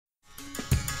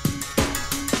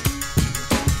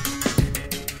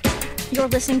You're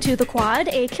listening to The Quad,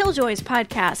 a Killjoys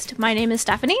podcast. My name is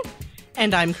Stephanie.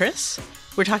 And I'm Chris.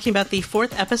 We're talking about the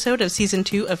 4th episode of Season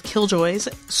 2 of Killjoys,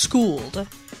 Schooled.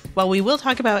 While we will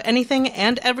talk about anything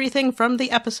and everything from the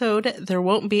episode, there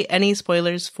won't be any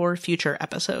spoilers for future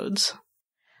episodes.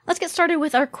 Let's get started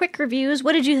with our quick reviews.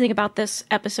 What did you think about this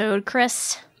episode,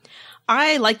 Chris?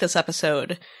 I like this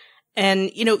episode.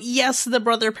 And, yes, the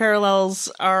brother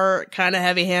parallels are kind of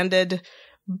heavy-handed,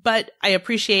 but I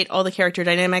appreciate all the character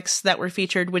dynamics that were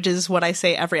featured, which is what I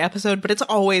say every episode, but it's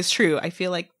always true. I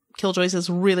feel like Killjoys is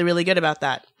really, really good about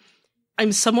that.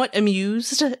 I'm somewhat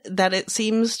amused that it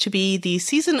seems to be the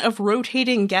season of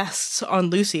rotating guests on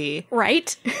Lucy.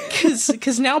 Right?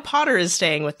 Because now Potter is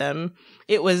staying with them.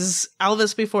 It was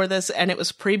Alvis before this, and it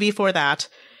was Pre before that.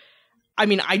 I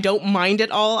mean, I don't mind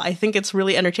it all. I think it's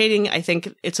really entertaining. I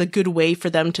think it's a good way for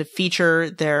them to feature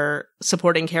their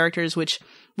supporting characters, which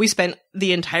we spent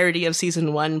the entirety of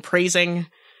season 1 praising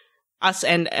us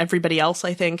and everybody else,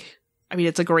 I think. I mean,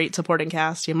 it's a great supporting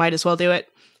cast. You might as well do it.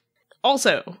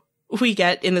 Also, we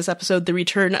get in this episode the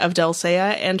return of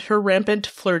Dulcea and her rampant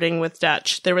flirting with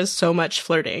Dutch. There was so much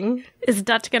flirting. Is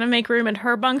Dutch going to make room in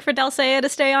her bunk for Dulcea to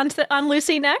stay on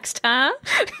Lucy next, huh?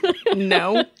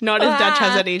 No, not if Dutch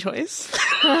has any choice.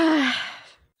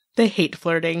 They hate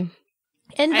flirting.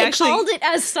 And they called it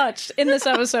as such in this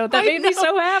episode. That made me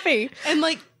so happy. And,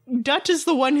 Dutch is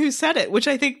the one who said it, which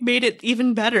I think made it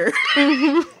even better.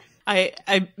 Mm-hmm.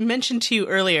 I mentioned to you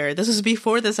earlier, this was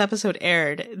before this episode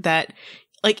aired, that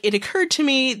it occurred to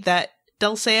me that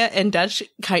Dulcea and Dutch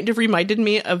kind of reminded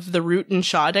me of the Root and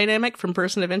Shaw dynamic from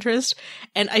Person of Interest,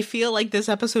 and I feel like this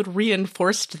episode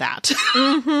reinforced that.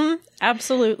 Mm-hmm.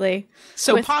 Absolutely.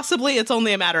 So possibly it's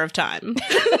only a matter of time.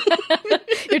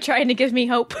 You're trying to give me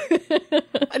hope.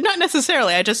 Not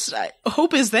necessarily.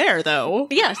 Hope is there, though.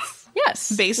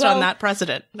 Yes. Based on that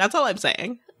precedent. That's all I'm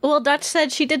saying. Well, Dutch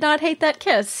said she did not hate that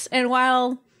kiss, and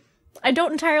while I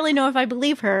don't entirely know if I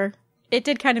believe her, it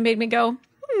did kind of make me go,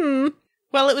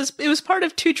 Well, it was part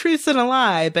of Two Truths and a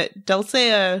Lie, but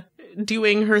Dulcea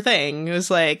doing her thing. It was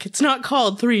it's not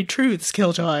called Three Truths,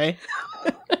 Killjoy.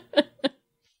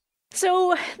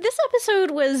 So, this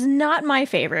episode was not my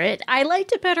favorite. I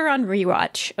liked it better on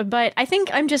rewatch, but I think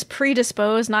I'm just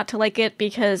predisposed not to like it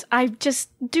because I just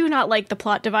do not like the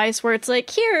plot device where it's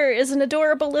here is an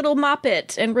adorable little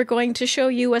moppet, and we're going to show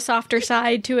you a softer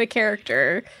side to a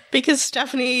character. Because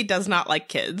Stephanie does not like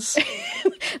kids.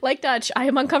 Like Dutch, I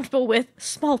am uncomfortable with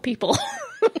small people.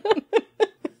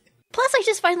 Plus, I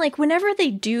just find, whenever they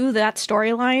do that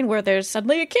storyline where there's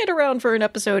suddenly a kid around for an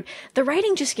episode, the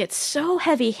writing just gets so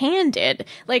heavy-handed.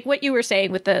 Like what you were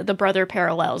saying with the brother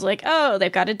parallels. Oh,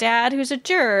 they've got a dad who's a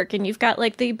jerk, and you've got,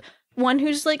 the one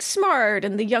who's, smart,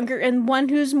 and the younger, and one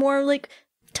who's more,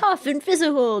 tough and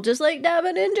physical, just like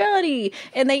Davin and Johnny.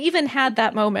 And they even had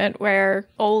that moment where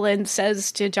Olin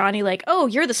says to Johnny, oh,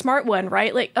 you're the smart one,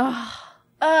 right?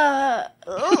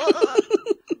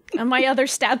 And my other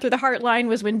stab through the heart line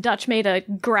was when Dutch made a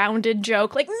grounded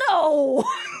joke. No!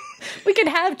 We can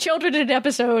have children in an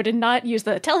episode and not use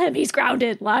the tell him he's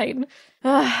grounded line.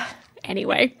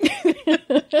 Anyway.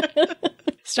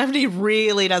 Stephanie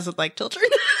really doesn't like children.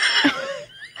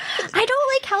 I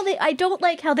don't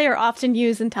like how they are often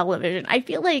used in television. I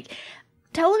feel like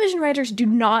television writers do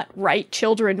not write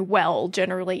children well,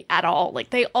 generally, at all.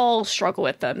 They all struggle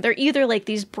with them. They're either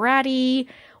these bratty...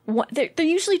 They're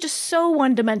usually just so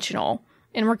one-dimensional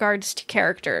in regards to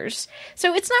characters.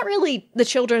 So it's not really the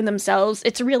children themselves,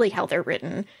 it's really how they're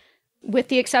written. With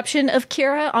the exception of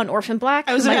Kira on Orphan Black,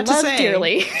 whom I love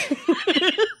dearly.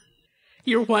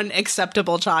 You're one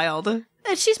acceptable child.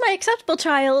 She's my acceptable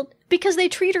child because they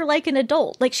treat her like an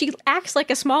adult. She acts like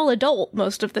a small adult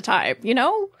most of the time,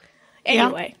 Anyway.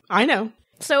 Yeah, I know.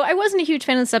 So I wasn't a huge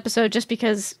fan of this episode just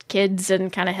because kids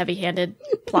and kind of heavy-handed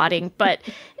plotting, but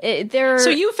they're...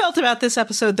 So you felt about this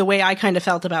episode the way I kind of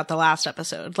felt about the last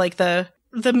episode. The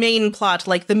main plot,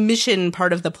 the mission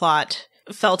part of the plot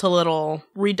felt a little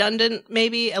redundant,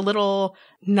 maybe, a little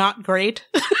not great.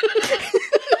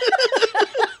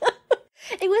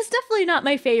 It was definitely not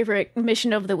my favorite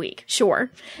mission of the week, sure.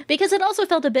 Because it also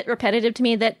felt a bit repetitive to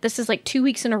me that this is 2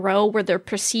 weeks in a row where their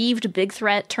perceived big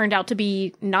threat turned out to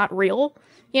be not real.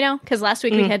 Because last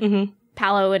week we had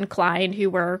Palo and Khlyen, who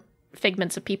were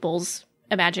figments of people's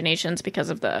imaginations because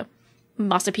of the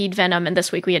Mossipede venom, and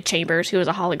this week we had Chambers, who was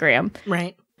a hologram.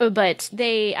 Right. But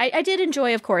I did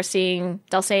enjoy, of course, seeing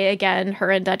Dulcea again. Her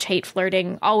and Dutch hate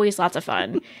flirting. Always lots of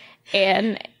fun.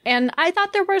 And I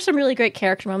thought there were some really great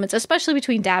character moments, especially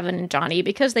between Davin and Johnny,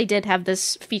 because they did have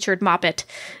this featured moppet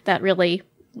that really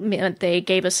meant they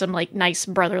gave us some nice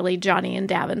brotherly Johnny and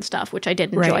Davin stuff, which I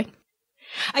did enjoy. Right.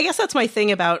 I guess that's my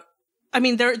thing about I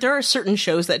mean, there are certain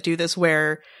shows that do this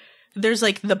where there's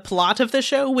like the plot of the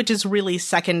show, which is really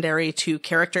secondary to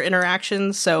character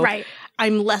interactions. So Right.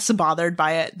 I'm less bothered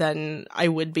by it than I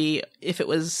would be if it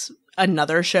was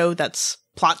another show that's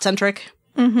plot centric.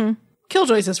 Mm-hmm.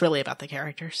 Killjoys is really about the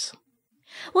characters.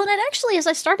 Well, and actually, as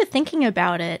I started thinking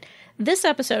about it, this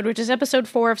episode, which is episode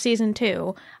 4 of season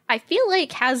 2, I feel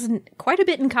like has quite a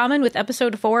bit in common with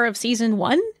episode 4 of season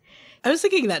 1. I was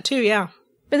thinking that too, yeah.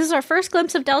 But this is our first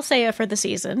glimpse of Dulcea for the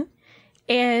season.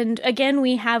 And again,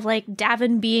 we have like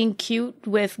Davin being cute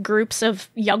with groups of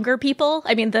younger people.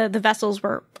 I mean, the vessels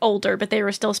were older, but they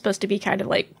were still supposed to be kind of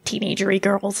like teenagery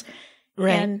girls.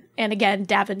 Right. And again,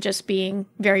 Davin just being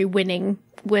very winning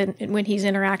when he's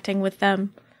interacting with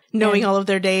them. Knowing all of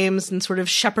their names and sort of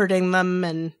shepherding them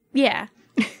and... Yeah.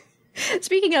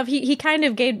 Speaking of, he kind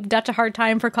of gave Dutch a hard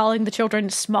time for calling the children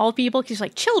small people. He's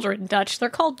like, children, Dutch, they're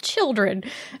called children.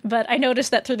 But I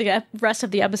noticed that through the rest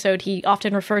of the episode, he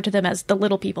often referred to them as the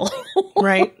little people.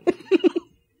 Right.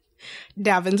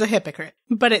 Davin's a hypocrite,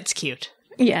 but it's cute.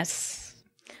 Yes.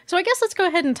 So I guess let's go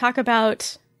ahead and talk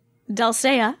about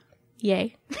Dulcea.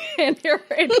 Yay. and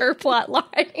her plot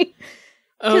line.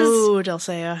 Oh,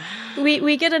 Dulcea.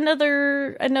 We get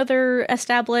another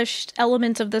established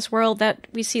element of this world that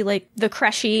we see, like the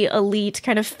Kreshy elite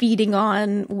kind of feeding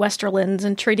on Westerlands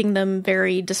and treating them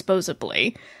very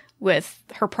disposably with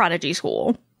her Prodigy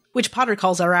School. Which Potter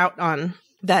calls her out on,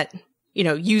 that, you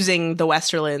know, using the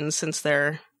Westerlands since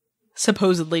they're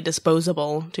supposedly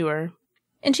disposable to her.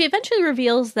 And she eventually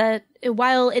reveals that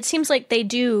while it seems like they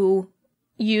do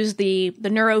use the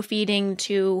neurofeeding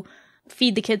to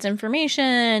feed the kids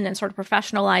information and sort of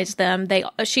professionalize them,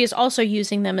 she is also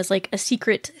using them as like a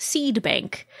secret seed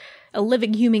bank, a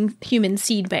living human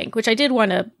seed bank, which I did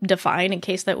want to define in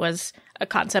case that was a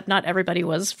concept not everybody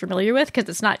was familiar with, because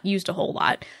it's not used a whole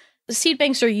lot. The seed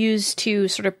banks are used to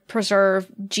sort of preserve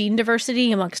gene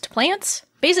diversity amongst plants.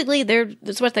 Basically,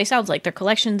 that's what they sound like. They're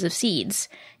collections of seeds,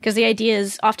 because the idea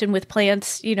is often with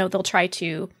plants, you know, they'll try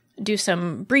to do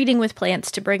some breeding with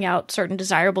plants to bring out certain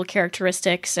desirable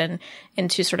characteristics and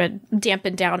to sort of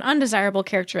dampen down undesirable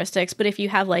characteristics. But if you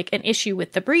have like an issue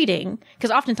with the breeding,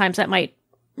 because oftentimes that might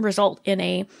result in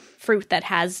a fruit that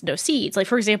has no seeds, like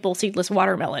for example, seedless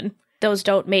watermelon, those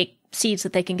don't make seeds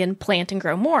that they can plant and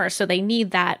grow more. So they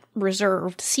need that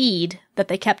reserved seed that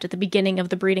they kept at the beginning of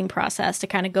the breeding process to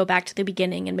kind of go back to the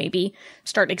beginning and maybe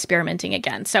start experimenting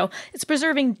again. So it's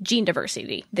preserving gene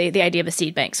diversity, the idea of a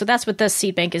seed bank. So that's what this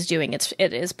seed bank is doing. It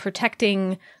is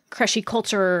protecting Kreshy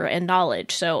culture and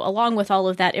knowledge. So along with all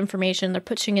of that information they're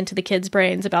pushing into the kids'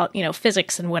 brains about, you know,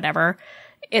 physics and whatever,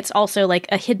 it's also like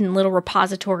a hidden little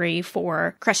repository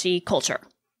for Kreshy culture.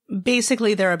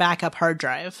 Basically, they're a backup hard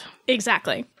drive.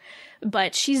 Exactly.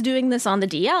 But she's doing this on the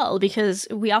DL because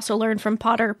we also learned from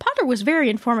Potter. Potter was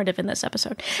very informative in this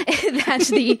episode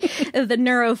that the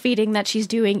neurofeeding that she's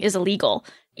doing is illegal.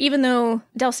 Even though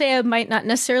Dulcea might not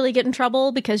necessarily get in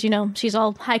trouble because, you know, she's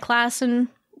all high class and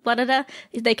blah-da-da,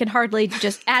 they can hardly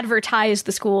just advertise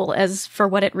the school as for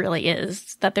what it really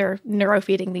is, that they're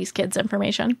neurofeeding these kids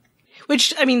information.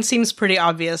 Which, I mean, seems pretty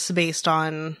obvious based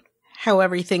on how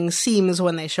everything seems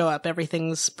when they show up.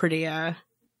 Everything's pretty,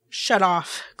 shut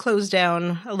off, closed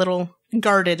down, a little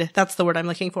guarded. That's the word I'm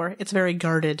looking for. It's very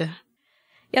guarded.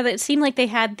 Yeah, it seemed like they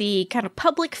had the kind of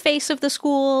public face of the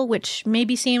school, which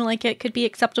maybe seemed like it could be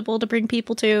acceptable to bring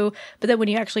people to. But then when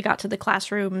you actually got to the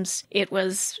classrooms, it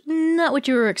was not what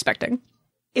you were expecting.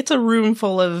 It's a room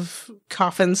full of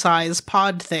coffin-sized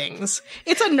pod things.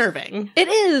 It's unnerving. It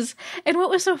is. And what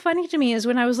was so funny to me is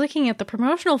when I was looking at the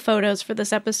promotional photos for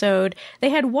this episode, they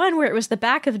had one where it was the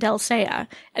back of Dulcea.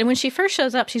 And when she first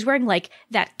shows up, she's wearing like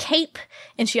that cape.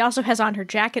 And she also has on her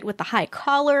jacket with the high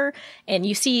collar. And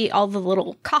you see all the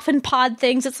little coffin pod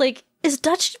things. It's like, is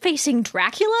Dutch facing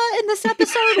Dracula in this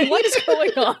episode? What is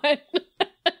going on?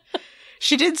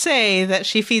 She did say that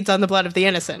she feeds on the blood of the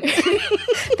innocent.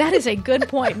 That is a good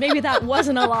point. Maybe that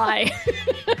wasn't a lie.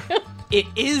 It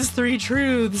is 3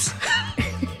 truths.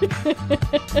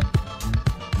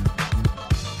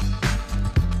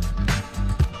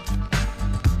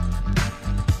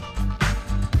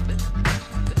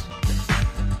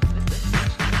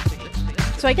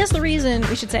 So I guess the reason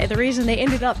they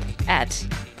ended up at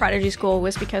Prodigy School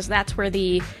was because that's where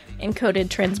the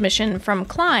encoded transmission from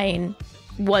Khlyen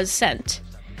was sent,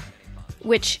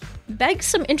 which begs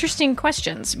some interesting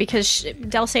questions because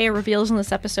Dulcea reveals in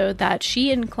this episode that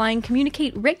she and Khlyen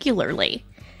communicate regularly.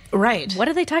 Right. What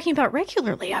are they talking about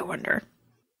regularly, I wonder?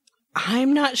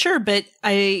 I'm not sure, but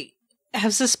I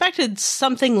have suspected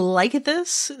something like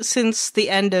this since the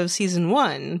end of season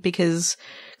 1, because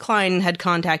Khlyen had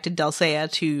contacted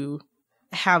Dulcea to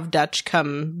have Dutch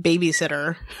come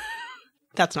babysitter.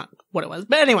 That's not what it was.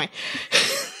 But anyway.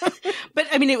 But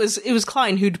I mean, it was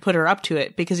Khlyen who'd put her up to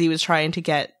it because he was trying to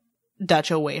get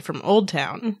Dutch away from Old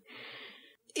Town.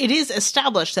 It is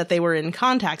established that they were in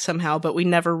contact somehow, but we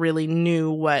never really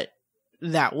knew what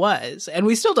that was. And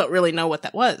we still don't really know what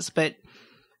that was, but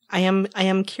I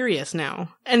am curious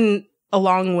now. And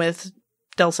along with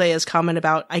Delcea's comment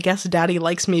about, I guess Daddy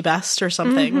likes me best or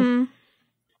something. Mm-hmm.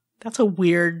 That's a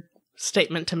weird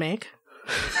statement to make.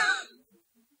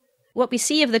 What we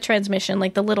see of the transmission,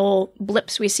 like the little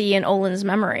blips we see in Olin's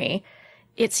memory,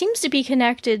 it seems to be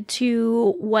connected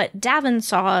to what Davin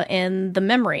saw in the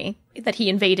memory that he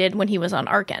invaded when he was on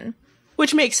Arkin.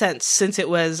 Which makes sense, since it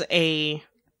was a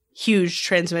huge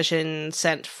transmission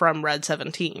sent from Red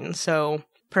 17. So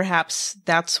perhaps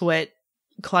that's what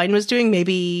Khlyen was doing.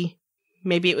 Maybe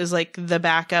it was like the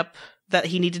backup that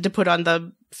he needed to put on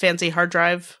the fancy hard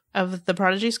drive of the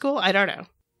Prodigy School. I don't know.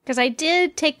 Because I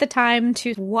did take the time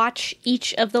to watch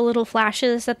each of the little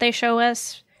flashes that they show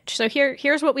us. So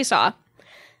here's what we saw.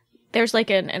 There's like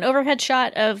an overhead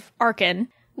shot of Arkin.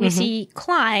 We see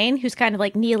Khlyen, who's kind of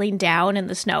like kneeling down in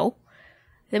the snow.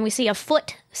 Then we see a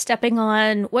foot stepping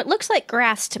on what looks like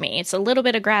grass to me. It's a little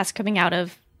bit of grass coming out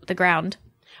of the ground.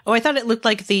 Oh, I thought it looked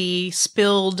like the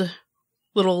spilled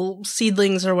little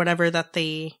seedlings or whatever that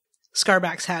the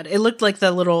Scarbacks had. It looked like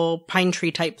the little pine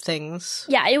tree type things.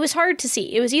 Yeah, it was hard to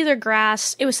see. It was either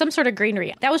grass, it was some sort of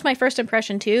greenery. That was my first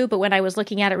impression too, but when I was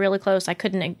looking at it really close, I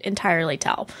couldn't entirely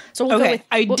tell. So we'll go with...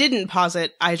 I didn't pause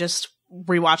it. I just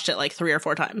rewatched it like 3 or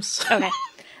 4 times. Okay.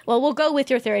 Well, we'll go with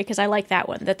your theory because I like that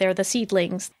one, that they're the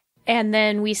seedlings. And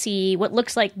then we see what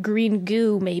looks like green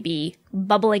goo maybe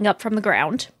bubbling up from the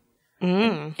ground.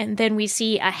 And then we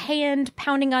see a hand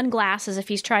pounding on glass as if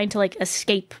he's trying to like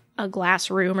escape a glass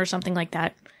room or something like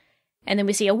that. And then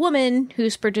we see a woman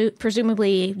who's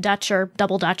presumably Dutch or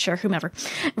Double Dutch or whomever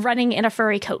running in a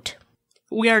furry coat.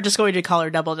 We are just going to call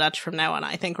her Double Dutch from now on,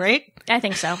 I think, right? I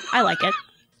think so. I like it.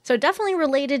 So definitely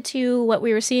related to what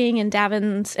we were seeing in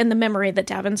the memory that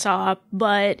Davin saw,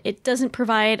 but it doesn't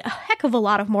provide a heck of a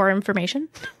lot of more information.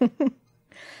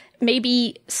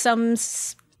 Maybe some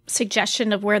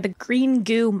suggestion of where the green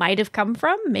goo might have come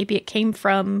from. Maybe it came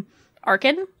from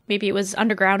Arkin. Maybe it was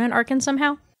underground in Arkin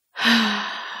somehow.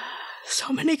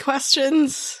 So many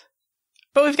questions.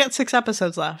 But we've got 6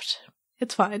 episodes left.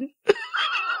 It's fine.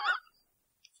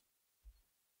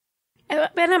 And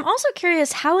I'm also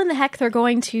curious how in the heck they're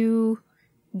going to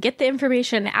get the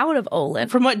information out of Olin.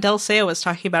 From what Delcea was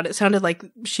talking about, it sounded like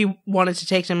she wanted to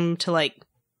take him to, like,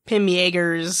 Pim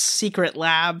Yeager's secret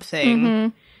lab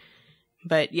thing.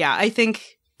 But yeah, I think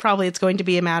probably it's going to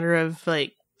be a matter of,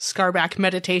 like, Scarback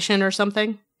meditation or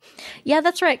something. Yeah,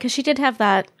 that's right, because she did have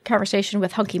that conversation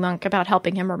with Hunky Monk about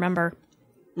helping him remember.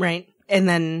 Right. And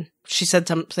then she said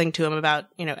something to him about,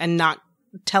 and not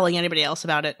telling anybody else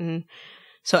about it. And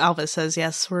so Alvis says,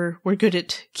 yes, we're good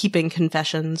at keeping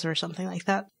confessions or something like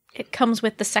that. It comes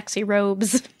with the sexy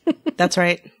robes. That's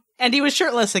right. And he was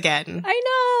shirtless again. I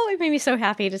know! It made me so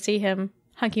happy to see him,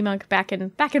 Hunky Monk, back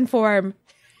in form.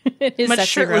 Much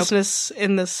shirtlessness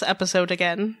in this episode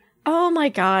again. Oh my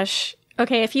gosh.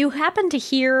 Okay, if you happen to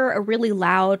hear a really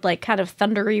loud, like, kind of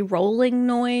thundery rolling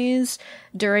noise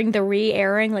during the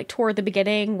re-airing, like, toward the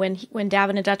beginning when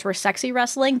Davin and Dutch were sexy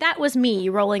wrestling, that was me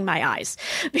rolling my eyes.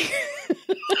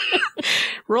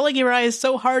 Rolling your eyes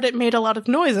so hard it made a lot of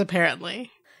noise, apparently.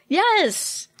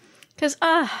 Yes! Because,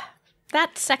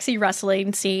 that sexy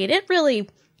wrestling scene, it really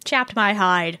chapped my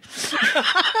hide.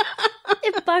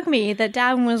 It bugged me that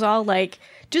Davin was all like,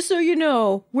 just so you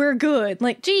know, we're good.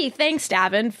 Like, gee, thanks,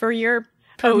 Davin, for your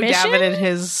permission. Oh, Davin and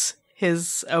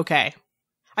his okay.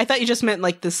 I thought you just meant,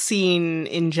 like, the scene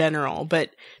in general,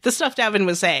 but the stuff Davin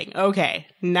was saying, okay,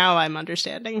 now I'm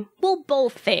understanding. Well,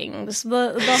 both things.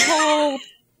 The whole,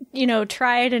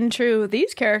 tried and true,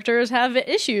 these characters have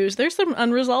issues. There's some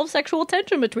unresolved sexual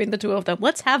tension between the two of them.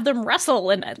 Let's have them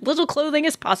wrestle in as little clothing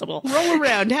as possible. Roll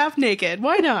around half naked.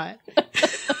 Why not?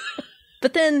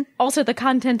 But then, also the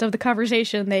content of the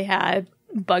conversation they had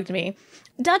bugged me.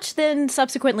 Dutch then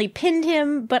subsequently pinned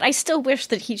him, but I still wish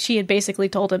that she had basically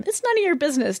told him, it's none of your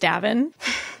business, Davin.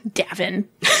 Davin.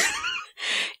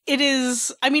 It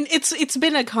is, I mean, it's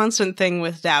been a constant thing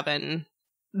with Davin,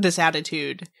 this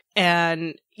attitude.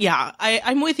 And yeah,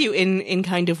 I'm with you in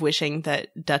kind of wishing that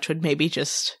Dutch would maybe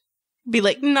just be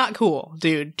like, not cool,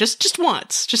 dude. Just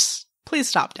once. Just please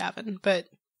stop, Davin. But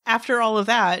after all of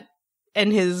that,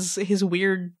 and his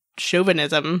weird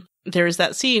chauvinism, there's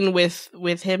that scene with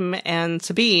him and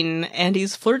Sabine, and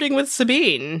he's flirting with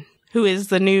Sabine, who is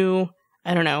the new,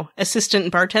 I don't know, assistant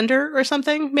bartender or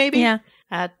something, maybe? Yeah.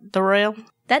 At the Royal.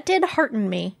 That did hearten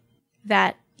me.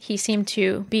 that he seemed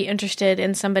to be interested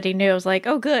in somebody new. I was like,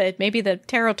 oh, good. Maybe the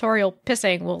territorial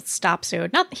pissing will stop soon.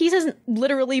 Not, he hasn't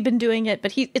literally been doing it,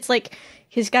 but it's like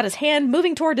he's got his hand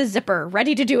moving toward his zipper,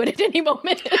 ready to do it at any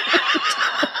moment.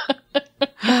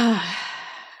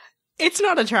 It's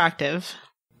not attractive.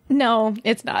 No,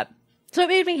 it's not. So it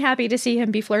made me happy to see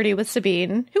him be flirty with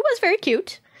Sabine, who was very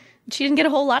cute. She didn't get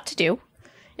a whole lot to do,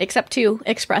 except to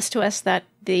express to us that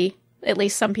at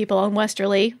least some people in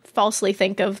Westerley falsely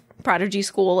think of Prodigy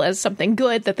School as something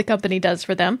good that the company does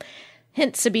for them.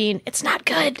 Hint, Sabine, it's not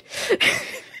good.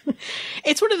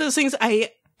 It's one of those things I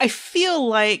feel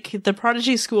like the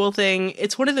Prodigy School thing,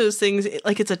 it's one of those things,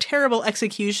 like it's a terrible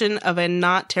execution of a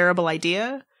not terrible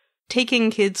idea.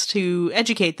 Taking kids to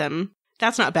educate them,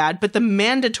 that's not bad, but the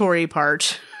mandatory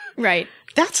part, right,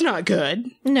 that's not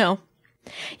good. No.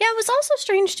 Yeah, it was also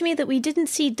strange to me that we didn't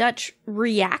see Dutch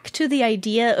react to the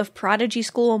idea of Prodigy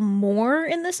School more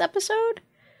in this episode.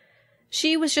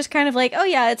 She was just kind of like, oh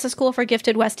yeah, it's a school for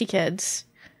gifted Westie kids.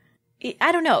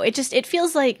 I don't know, it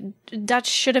feels like Dutch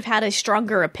should have had a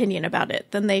stronger opinion about it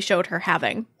than they showed her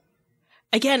having.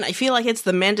 Again, I feel like it's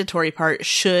the mandatory part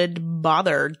should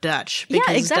bother Dutch, because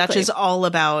yeah, exactly. Dutch is all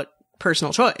about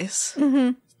personal choice.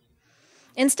 Mm-hmm.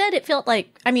 Instead, it felt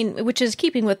like, I mean, which is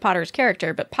keeping with Potter's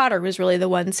character, but Potter was really the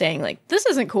one saying, like, this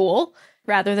isn't cool,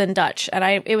 rather than Dutch.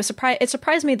 And it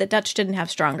surprised me that Dutch didn't have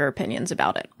stronger opinions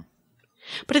about it.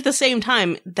 But at the same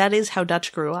time, that is how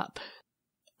Dutch grew up.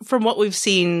 From what we've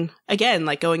seen, again,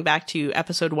 like going back to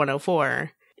episode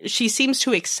 104, she seems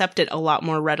to accept it a lot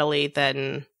more readily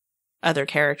than other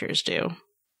characters do.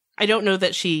 I don't know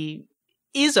that she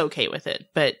is okay with it,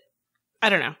 but I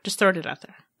don't know. Just throwing it out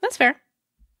there. That's fair.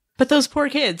 But those poor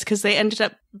kids, because they ended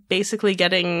up basically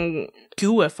getting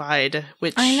gooified,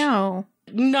 which... I know.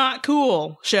 Not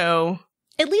cool, show.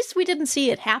 At least we didn't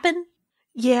see it happen.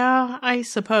 Yeah, I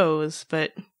suppose,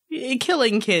 but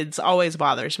killing kids always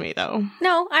bothers me, though.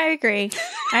 No, I agree.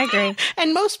 I agree.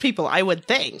 And most people, I would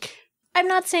think. I'm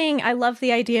not saying I love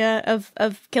the idea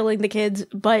of killing the kids,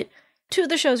 but to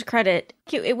the show's credit,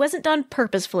 it wasn't done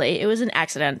purposefully. It was an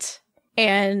accident.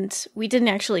 And we didn't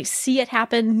actually see it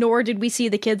happen, nor did we see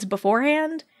the kids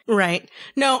beforehand. Right.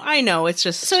 No, I know. It's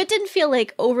just... So it didn't feel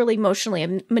like overly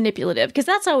emotionally manipulative, because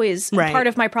that's always part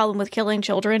of my problem with killing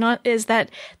children, is that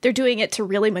they're doing it to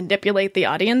really manipulate the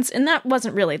audience, and that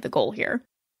wasn't really the goal here.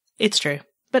 It's true.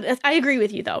 But I agree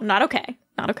with you, though. Not okay.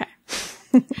 Not okay.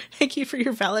 Thank you for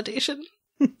your validation.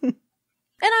 And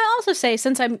I also say,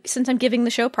 since I'm giving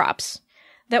the show props,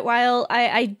 that while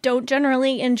I don't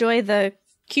generally enjoy the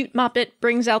cute Muppet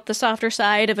brings out the softer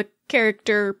side of a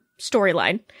character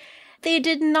storyline, they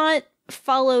did not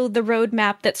follow the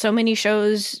roadmap that so many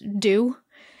shows do.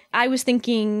 I was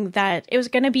thinking that it was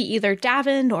going to be either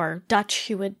Davin or Dutch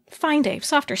who would find a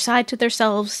softer side to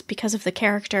themselves because of the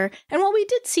character. And while we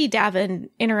did see Davin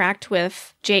interact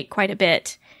with Jake quite a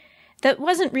bit, that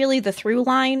wasn't really the through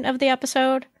line of the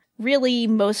episode. Really,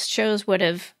 most shows would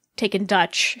have taken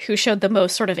Dutch, who showed the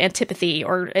most sort of antipathy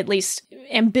or at least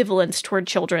ambivalence toward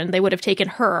children. They would have taken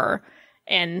her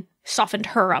and softened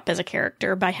her up as a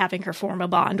character by having her form a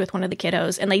bond with one of the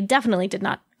kiddos. And they definitely did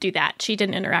not do that. She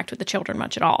didn't interact with the children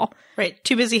much at all. Right.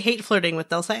 Too busy hate flirting with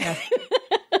Dulcea.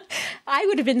 I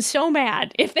would have been so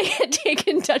mad if they had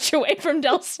taken Dutch away from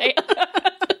Dulcea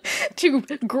to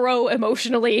grow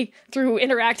emotionally through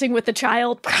interacting with the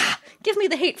child. Give me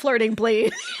the hate flirting,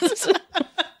 please.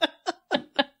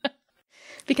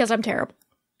 Because I'm terrible.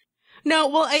 No,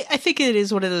 well, I think it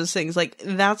is one of those things, like,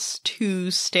 that's too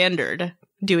standard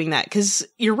doing that, because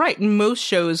you're right, most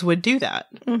shows would do that.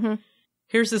 Mm-hmm.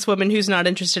 Here's this woman who's not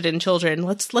interested in children,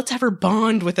 let's have her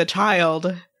bond with a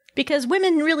child. Because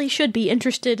women really should be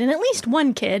interested in at least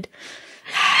one kid.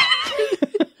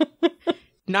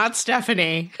 Not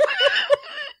Stephanie.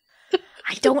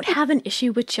 I don't have an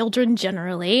issue with children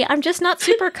generally. I'm just not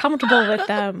super comfortable with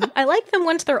them. I like them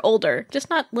once they're older, just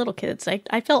not little kids.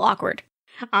 I feel awkward.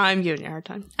 I'm giving you a hard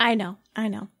time. I know.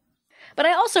 But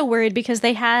I also worried because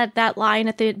they had that line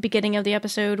at the beginning of the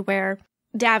episode where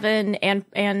Davin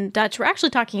and Dutch were actually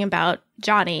talking about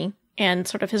Johnny and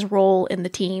sort of his role in the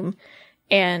team.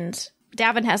 And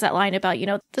Davin has that line about,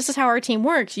 this is how our team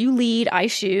works. You lead, I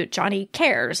shoot, Johnny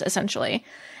cares, essentially.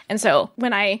 And so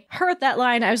when I heard that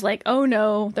line, I was like, oh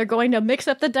no, they're going to mix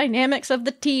up the dynamics of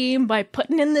the team by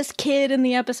putting in this kid in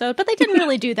the episode. But they didn't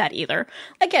really do that either.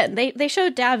 Again, they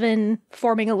showed Davin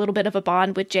forming a little bit of a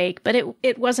bond with Jake, but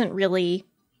it wasn't really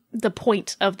the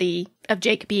point of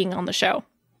Jake being on the show.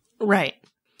 Right.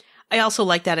 I also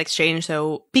like that exchange,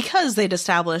 though, because they'd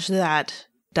established that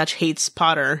Dutch hates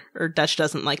Potter, or Dutch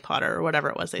doesn't like Potter, or whatever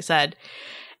it was they said.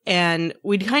 And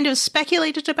we'd kind of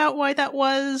speculated about why that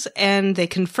was, and they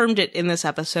confirmed it in this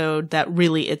episode that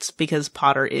really it's because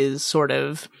Potter is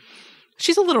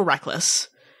she's a little reckless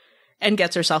and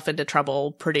gets herself into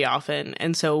trouble pretty often.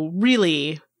 And so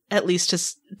really, at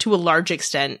least to a large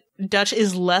extent, Dutch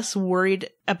is less worried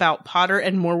about Potter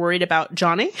and more worried about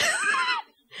Johnny.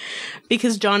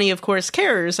 Because Johnny, of course,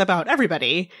 cares about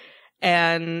everybody.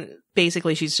 And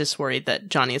basically she's just worried that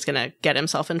Johnny is going to get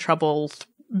himself in trouble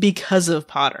because of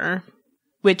Potter,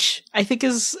 which I think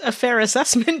is a fair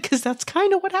assessment because that's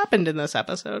kind of what happened in this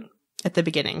episode at the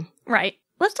beginning. Right.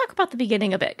 Let's talk about the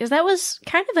beginning a bit, because that was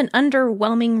kind of an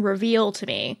underwhelming reveal to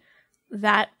me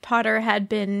that Potter had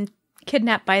been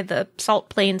kidnapped by the Salt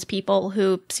Plains people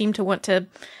who seemed to want to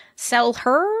sell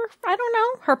her, I don't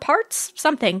know, her parts?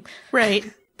 Something. Right.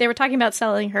 They were talking about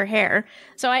selling her hair.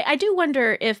 So I do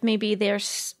wonder if maybe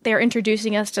they're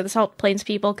introducing us to the Salt Plains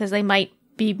people because they might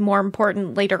be more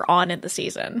important later on in the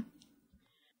season.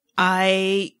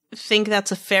 I think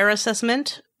that's a fair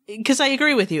assessment, because I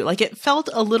agree with you. Like, it felt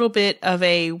a little bit of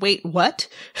a, wait, what?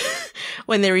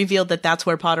 When they revealed that that's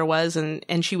where Potter was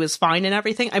and she was fine and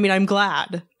everything. I mean, I'm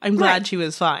glad. Right. She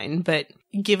was fine. But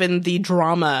given the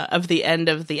drama of the end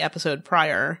of the episode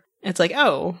prior, it's like,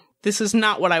 oh, this is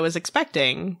not what I was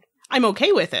expecting. I'm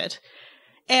okay with it.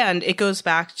 And it goes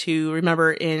back to,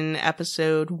 remember in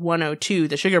episode 102,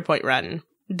 the Sugar Point run,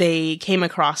 they came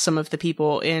across some of the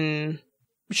people in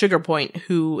Sugar Point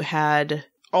who had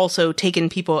also taken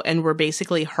people and were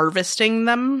basically harvesting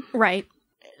them. Right.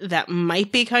 That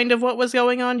might be kind of what was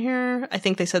going on here. I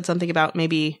think they said something about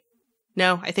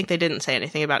no, I think they didn't say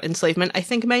anything about enslavement. I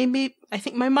think my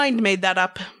mind made that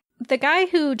up. The guy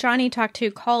who Johnny talked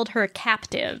to called her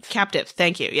captive. Captive,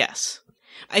 thank you, yes.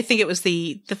 I think it was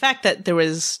the fact that there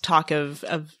was talk of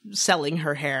selling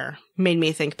her hair made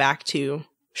me think back to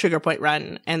Sugar Point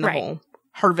Run and the whole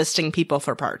harvesting people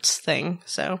for parts thing.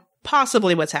 So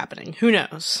possibly what's happening. Who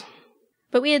knows?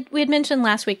 But we had mentioned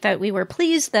last week that we were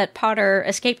pleased that Potter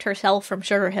escaped herself from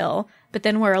Sugar Hill, but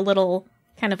then we're a little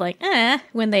kind of like,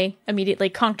 when they immediately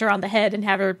conked her on the head and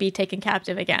have her be taken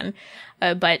captive again.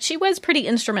 But she was pretty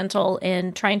instrumental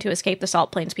in trying to escape the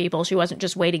Salt Plains people. She wasn't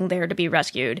just waiting there to be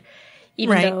rescued.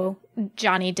 Even though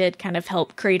Johnny did kind of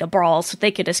help create a brawl so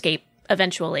they could escape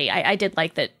eventually. I did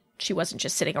like that she wasn't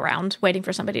just sitting around waiting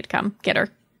for somebody to come get her.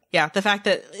 Yeah, the fact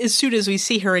that as soon as we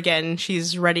see her again,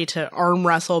 she's ready to arm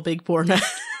wrestle Big Borna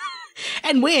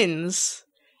and wins.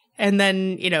 And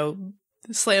then,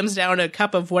 slams down a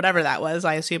cup of whatever that was.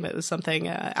 I assume it was something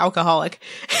alcoholic.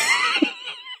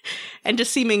 And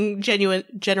just seeming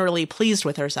generally pleased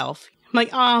with herself. I'm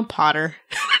like, Potter.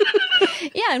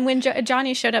 Yeah, and when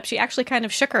Johnny showed up, she actually kind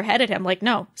of shook her head at him, like,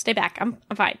 no, stay back. I'm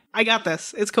fine. I got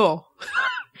this. It's cool.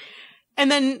 And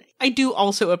then I do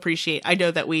also appreciate, I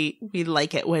know that we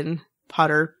like it when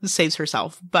Potter saves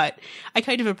herself, but I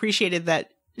kind of appreciated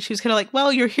that she was kind of like,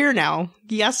 well, you're here now.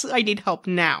 Yes, I need help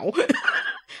now.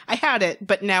 I had it,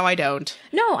 but now I don't.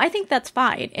 No, I think that's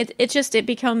fine. It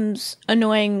becomes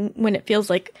annoying when it feels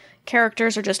like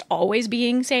characters are just always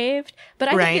being saved. But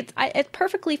I think it's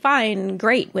perfectly fine,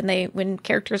 great when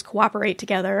characters cooperate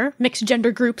together, mixed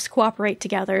gender groups cooperate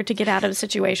together to get out of a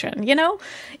situation.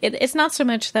 It's not so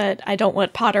much that I don't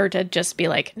want Potter to just be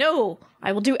like, no,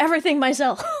 I will do everything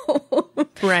myself.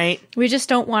 Right. We just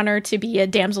don't want her to be a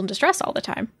damsel in distress all the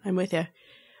time. I'm with you.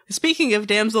 Speaking of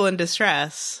damsel in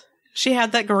distress, she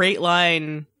had that great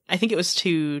line, I think it was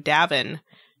to Davin,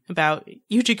 about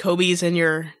you Jacobys and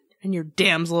your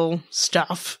damsel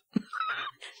stuff.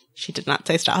 She did not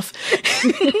say stuff.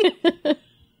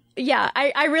 Yeah,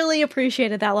 I really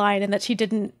appreciated that line, and that she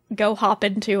didn't go hop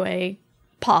into a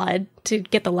pod to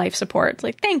get the life support. It's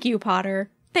like, thank you, Potter.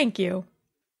 Thank you.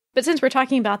 But since we're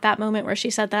talking about that moment where she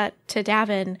said that to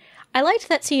Davin, I liked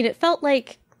that scene. It felt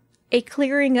like a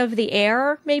clearing of the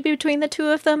air, maybe between the two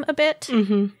of them a bit.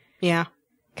 Mm-hmm. Yeah.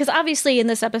 Because obviously in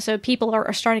this episode, people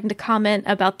are starting to comment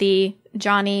about the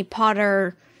Johnny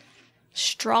Potter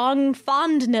strong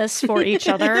fondness for each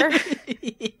other.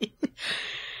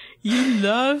 You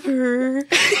love her.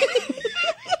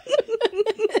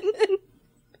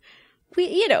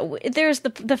 There's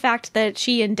the fact that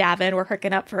she and Davin were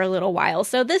hooking up for a little while.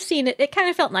 So this scene, it kind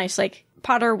of felt nice. Like,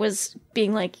 Potter was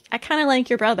being like, I kind of like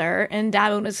your brother. And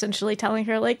Davin was essentially telling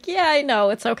her, like, yeah, I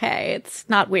know, it's okay. It's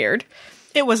not weird.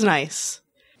 It was nice.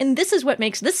 And this is what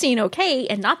makes this scene okay,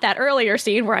 and not that earlier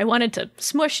scene where I wanted to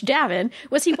smush Davin,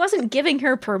 was he wasn't giving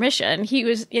her permission.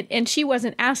 And she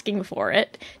wasn't asking for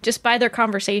it. Just by their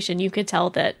conversation, you could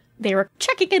tell that they were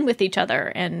checking in with each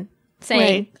other and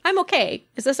saying, I'm okay.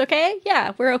 Is this okay?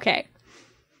 Yeah, we're okay.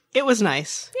 It was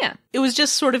nice. Yeah. It was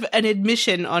just sort of an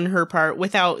admission on her part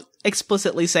without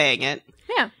explicitly saying it.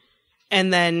 Yeah.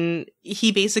 And then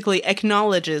he basically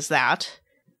acknowledges that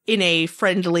in a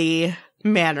friendly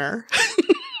manner.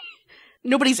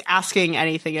 Nobody's asking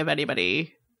anything of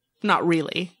anybody. Not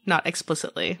really. Not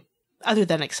explicitly. Other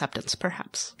than acceptance,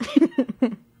 perhaps.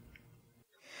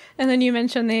 And then you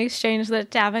mentioned the exchange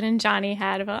that Davin and Johnny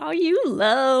had about, oh, you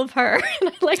love her.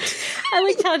 And I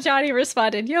liked how Johnny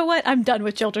responded, you know what? I'm done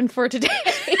with children for today.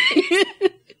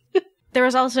 There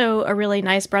was also a really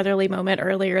nice brotherly moment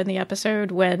earlier in the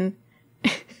episode when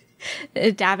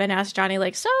Davin asked Johnny,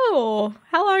 like, so,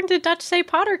 how long did Dutch say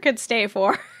Potter could stay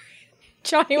for?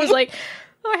 Johnny was like,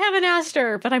 oh, I haven't asked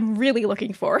her, but I'm really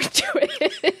looking forward to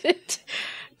it.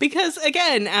 Because,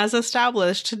 again, as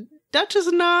established, Dutch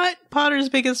is not Potter's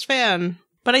biggest fan.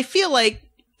 But I feel like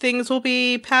things will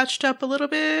be patched up a little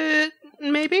bit,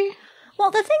 maybe? Well,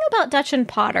 the thing about Dutch and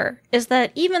Potter is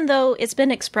that even though it's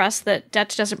been expressed that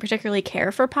Dutch doesn't particularly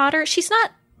care for Potter, she's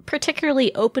not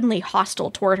particularly openly hostile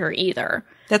toward her either.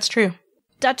 That's true.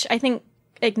 Dutch, I think,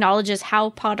 acknowledges how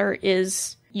Potter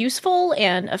is useful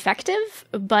and effective,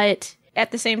 but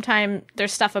at the same time,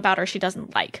 there's stuff about her she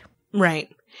doesn't like.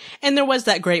 Right. And there was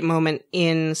that great moment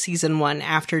in season 1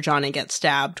 after Johnny gets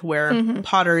stabbed where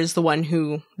Potter is the one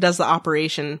who does the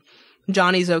operation.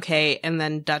 Johnny's okay, and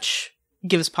then Dutch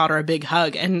gives Potter a big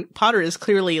hug, and Potter is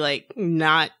clearly, like,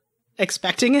 not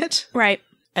expecting it. Right.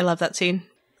 I love that scene.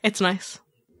 It's nice.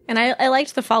 And I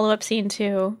liked the follow-up scene,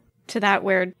 too, to that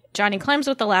where Johnny climbs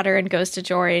with the ladder and goes to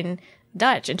join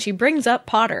Dutch, and she brings up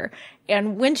Potter.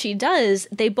 And when she does,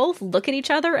 they both look at each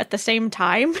other at the same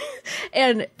time.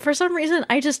 And for some reason,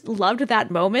 I just loved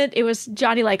that moment. It was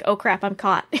Johnny like, oh crap, I'm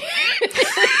caught.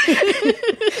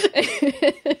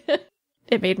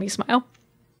 It made me smile.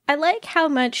 I like how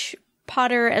much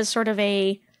Potter, as sort of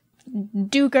a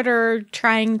do-gooder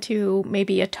trying to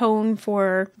maybe atone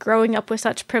for growing up with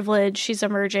such privilege, she's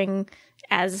emerging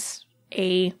as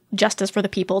a justice for the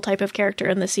people type of character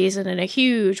in the season in a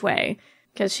huge way.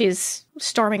 Because she's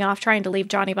storming off trying to leave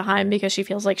Johnny behind because she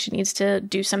feels like she needs to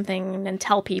do something and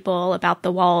tell people about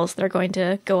the walls that are going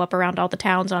to go up around all the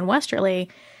towns on Westerley.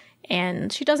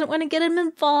 And she doesn't want to get him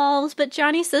involved, but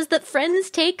Johnny says that friends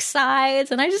take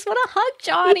sides, and I just want to hug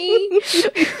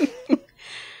Johnny.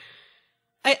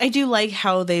 I do like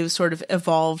how they've sort of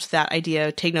evolved that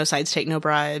idea, take no sides, take no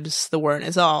bribes, the warrant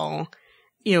is all.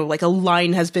 You know, like a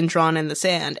line has been drawn in the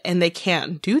sand, and they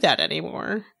can't do that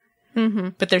anymore. Mm-hmm.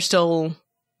 But they're still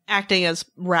acting as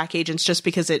RAC agents just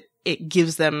because it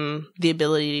gives them the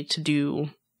ability to do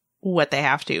what they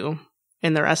have to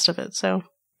in the rest of it. So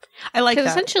I like that.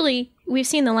 Because essentially, we've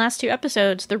seen the last 2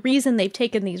 episodes, the reason they've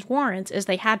taken these warrants is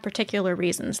they had particular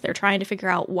reasons. They're trying to figure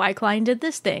out why Khlyen did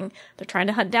this thing. They're trying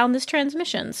to hunt down this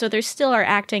transmission. So they still are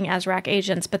acting as RAC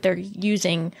agents, but they're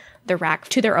using the RAC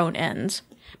to their own ends.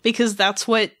 Because that's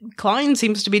what Khlyen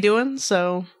seems to be doing,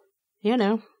 so, you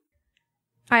know.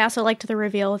 I also liked the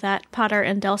reveal that Potter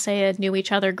and Dulcea knew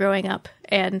each other growing up,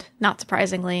 and not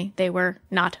surprisingly, they were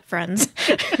not friends.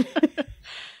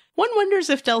 One wonders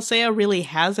if Dulcea really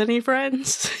has any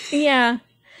friends. Yeah.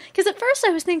 Because at first I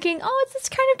was thinking, oh, it's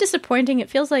kind of disappointing. It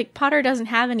feels like Potter doesn't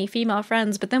have any female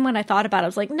friends. But then when I thought about it, I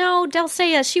was like, no,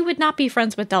 Dulcea, she would not be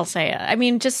friends with Dulcea. I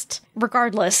mean, just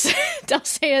regardless,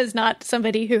 Dulcea is not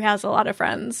somebody who has a lot of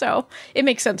friends. So it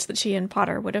makes sense that she and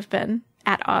Potter would have been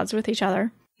at odds with each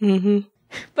other. Mm-hmm.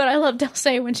 But I love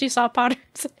Dulcea when she saw Potter.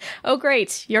 Oh,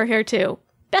 great, you're here too.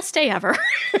 Best day ever.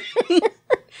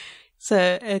 It's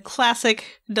a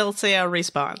classic Dulcea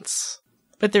response.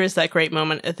 But there is that great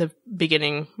moment at the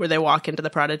beginning where they walk into the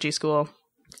Prodigy School.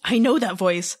 I know that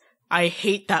voice. I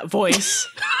hate that voice.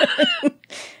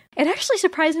 It actually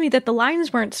surprised me that the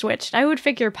lines weren't switched. I would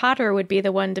figure Potter would be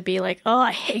the one to be like, oh,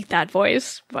 I hate that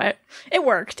voice. But it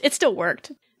worked. It still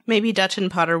worked. Maybe Dutch and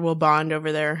Potter will bond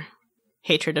over their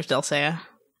hatred of Dulcea.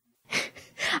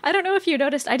 I don't know if you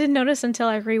noticed. I didn't notice until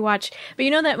I rewatched. But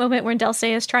you know that moment when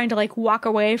Dulcea is trying to, like, walk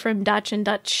away from Dutch and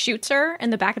Dutch shoots her in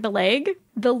the back of the leg?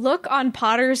 The look on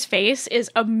Potter's face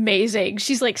is amazing.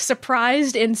 She's, like,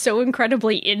 surprised and so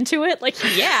incredibly into it. Like,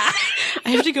 yeah. I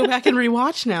have to go back and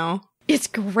rewatch now. It's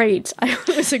great.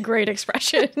 It was a great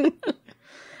expression.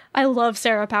 I love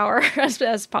Sarah Power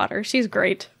as Potter. She's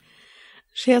great.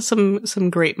 She has some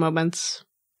great moments.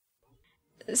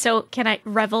 So can I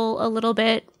revel a little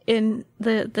bit in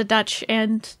the Dutch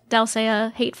and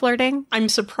Dulcea hate flirting? I'm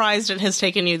surprised it has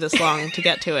taken you this long to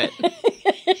get to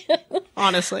it.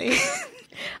 Honestly.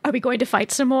 Are we going to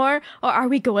fight some more? Or are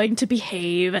we going to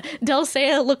behave?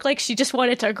 Dulcea looked like she just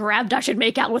wanted to grab Dutch and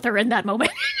make out with her in that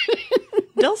moment.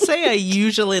 Dulcea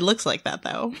usually looks like that,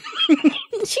 though.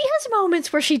 She has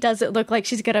moments where she doesn't look like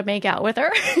she's going to make out with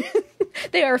her.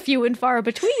 They are few and far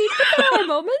between, but there are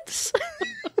moments.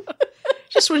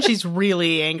 Just when she's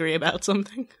really angry about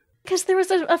something. Because there was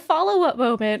a follow-up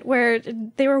moment where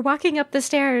they were walking up the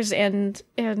stairs, and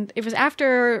it was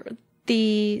after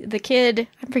the kid,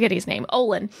 I'm forgetting his name,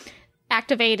 Olin,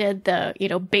 activated the,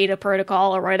 beta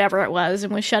protocol or whatever it was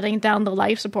and was shutting down the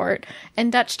life support.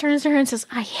 And Dutch turns to her and says,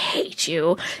 "I hate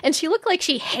you." And she looked like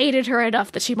she hated her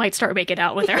enough that she might start making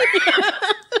out with her.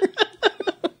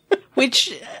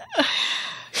 Which,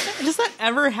 does that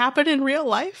ever happen in real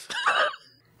life?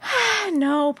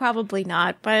 No, probably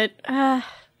not. But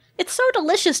it's so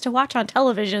delicious to watch on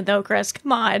television, though, Chris.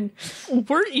 Come on.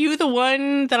 Weren't you the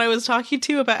one that I was talking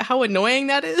to about how annoying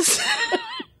that is?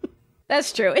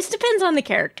 That's true. It depends on the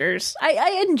characters.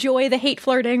 I enjoy the hate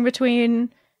flirting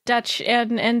between Dutch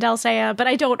and Dulcea, but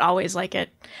I don't always like it.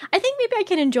 I think maybe I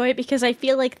can enjoy it because I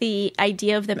feel like the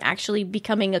idea of them actually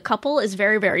becoming a couple is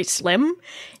very, very slim.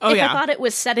 If I thought it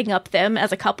was setting up them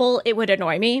as a couple, it would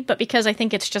annoy me. But because I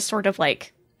think it's just sort of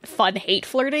like fun hate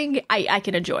flirting, I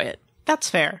can enjoy it. That's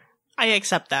fair. I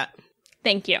accept that.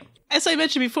 Thank you. As I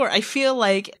mentioned before, I feel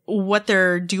like what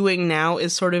they're doing now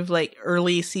is sort of like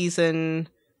early season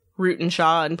Root and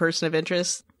Shaw and Person of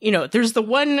Interest. There's the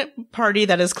one party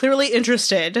that is clearly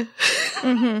interested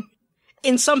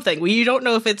in something. You don't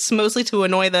know if it's mostly to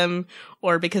annoy them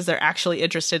or because they're actually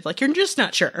interested. Like, you're just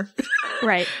not sure.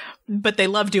 Right. But they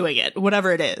love doing it,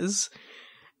 whatever it is.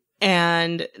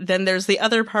 And then there's the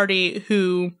other party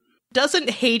who doesn't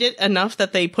hate it enough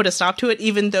that they put a stop to it,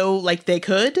 even though, like, they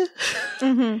could.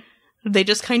 They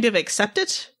just kind of accept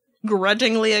it,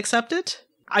 grudgingly accept it.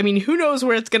 I mean, who knows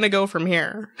where it's going to go from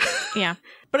here? Yeah.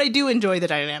 But I do enjoy the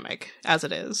dynamic as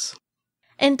it is.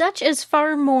 And Dutch is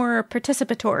far more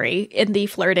participatory in the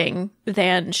flirting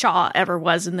than Shaw ever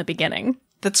was in the beginning.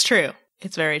 That's true.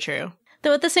 It's very true.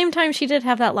 Though at the same time, she did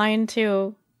have that line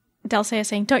to Dulcea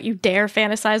saying, "Don't you dare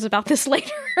fantasize about this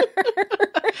later."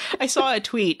 I saw a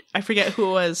tweet. I forget who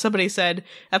it was. Somebody said,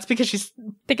 that's because she's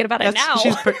thinking about it now.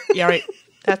 Yeah, right.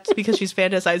 That's because she's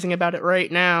fantasizing about it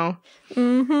right now.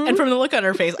 And from the look on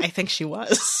her face, I think she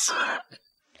was.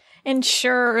 And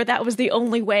sure, that was the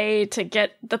only way to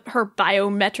get her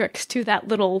biometrics to that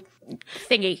little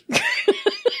thingy.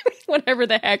 Whatever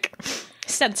the heck.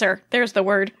 Sensor. There's the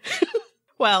word.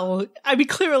 Well, I mean,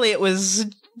 clearly it was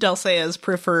Dulcea's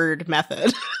preferred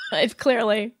method.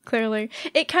 Clearly.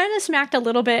 It kind of smacked a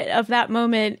little bit of that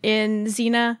moment in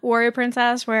Xena, Warrior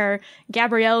Princess, where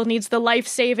Gabrielle needs the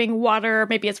life-saving water.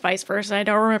 Maybe it's vice versa. I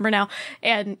don't remember now.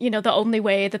 And, the only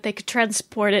way that they could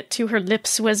transport it to her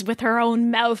lips was with her own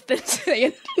mouth. Or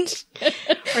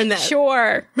in that,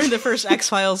 sure. Or in the first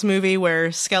X-Files movie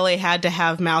where Scully had to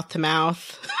have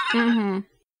mouth-to-mouth.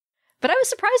 But I was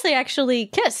surprised they actually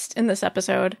kissed in this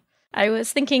episode. I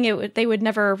was thinking they would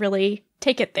never really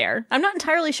take it there. I'm not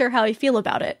entirely sure how I feel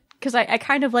about it, because I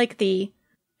kind of like the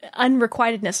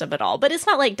unrequitedness of it all. But it's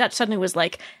not like Dutch suddenly was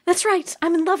like, "That's right,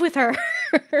 I'm in love with her."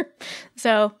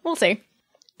 So, we'll see.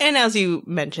 And as you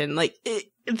mentioned, like,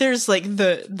 there's like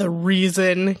the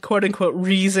reason, quote unquote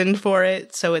reason for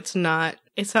it. So it's not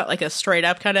like a straight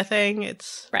up kind of thing.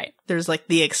 It's right. There's like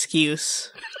the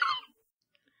excuse.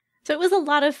 So it was a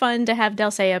lot of fun to have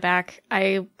Dulcea back.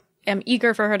 I am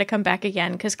eager for her to come back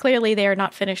again, because clearly they are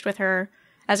not finished with her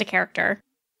as a character.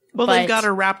 Well, they've got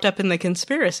her wrapped up in the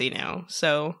conspiracy now.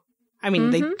 So, I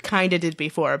mean, they kind of did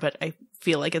before, but I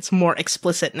feel like it's more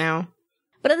explicit now.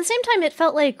 But at the same time, it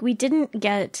felt like we didn't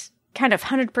get kind of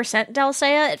 100%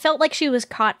 Dulcea. It felt like she was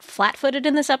caught flat-footed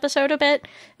in this episode a bit.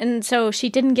 And so she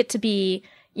didn't get to be,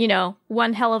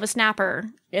 one hell of a snapper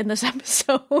in this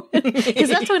episode. Because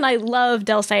that's when I love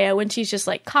Dulcea, when she's just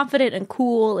like confident and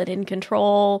cool and in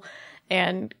control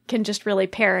and can just really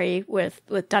parry with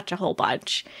Dutch a whole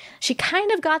bunch. She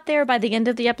kind of got there by the end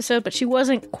of the episode, but she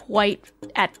wasn't quite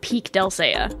at peak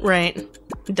Dulcea. Right.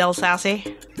 Del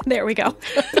Sassy. There we go.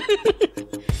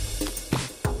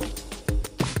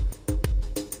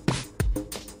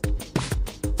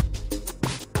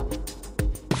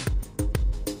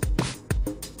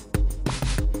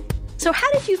 So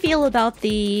how did you feel about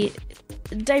the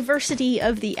diversity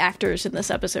of the actors in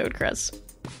this episode, Chris?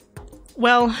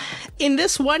 Well, in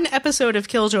this one episode of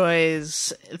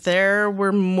Killjoys, there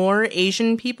were more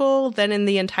Asian people than in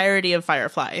the entirety of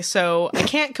Firefly, so I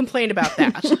can't complain about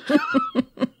that.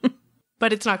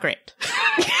 But it's not great.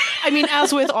 I mean,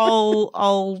 as with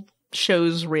all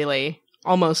shows, really,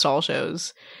 almost all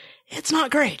shows, it's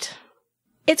not great.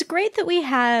 It's great that we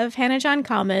have Hannah John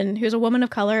Kamen, who's a woman of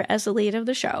color, as the lead of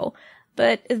the show.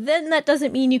 But then that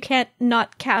doesn't mean you can't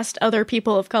not cast other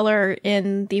people of color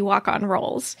in the walk-on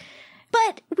roles.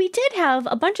 But we did have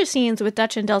a bunch of scenes with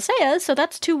Dutch and Dulcea, so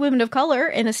that's 2 women of color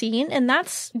in a scene, and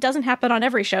doesn't happen on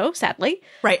every show, sadly.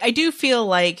 Right. I do feel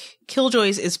like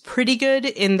Killjoys is pretty good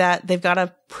in that they've got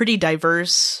a pretty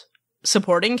diverse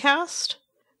supporting cast,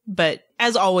 but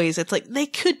as always, it's like they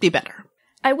could be better.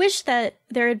 I wish that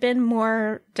there had been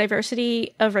more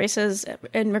diversity of races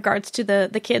in regards to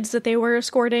the kids that they were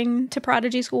escorting to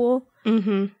Prodigy School.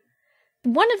 Mm-hmm.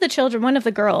 One of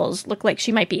the girls looked like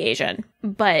she might be Asian,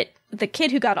 but the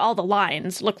kid who got all the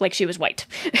lines looked like she was white.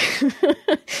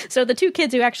 So the 2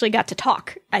 kids who actually got to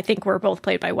talk, I think, were both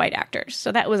played by white actors.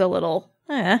 So that was a little,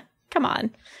 come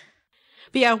on.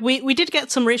 But yeah, we did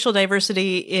get some racial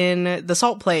diversity in the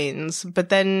Salt Plains, but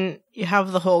then you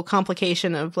have the whole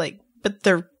complication of but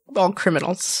they're all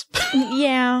criminals.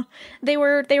 Yeah, they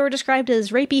were described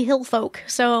as rapey hill folk,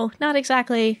 so not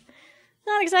exactly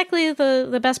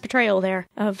the best portrayal there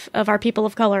of our people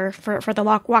of color for the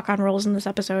walk-on roles in this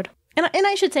episode. And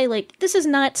I should say, this is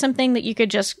not something that you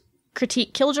could just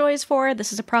critique Killjoys for.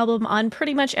 This is a problem on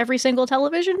pretty much every single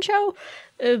television show.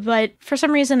 But for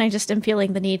some reason, I just am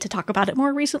feeling the need to talk about it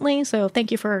more recently. So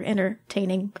thank you for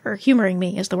entertaining, or humoring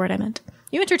me is the word I meant.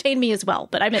 You entertained me as well,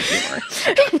 but I meant humor.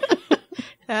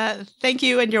 Thank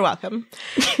you, and you're welcome.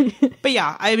 But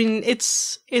yeah, I mean,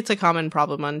 it's a common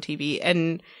problem on TV.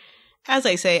 And as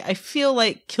I say, I feel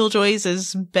like Killjoys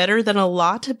is better than a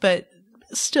lot, but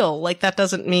still, that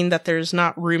doesn't mean that there's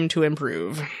not room to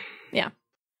improve. Yeah.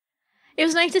 It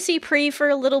was nice to see Pri for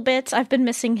a little bit. I've been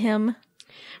missing him.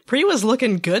 Pri was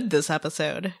looking good this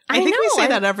episode. I think we say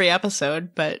that every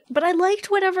episode, but I liked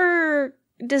whatever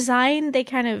design they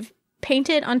kind of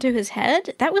painted onto his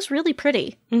head. That was really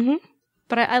pretty. Mm-hmm.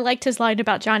 But I liked his line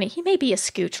about Johnny. He may be a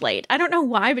scooch late. I don't know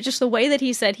why, but just the way that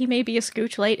he said he may be a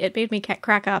scooch late, it made me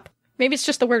crack up. Maybe it's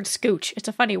just the word scooch. It's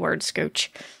a funny word, scooch.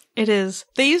 It is.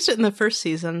 They used it in the first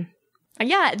season.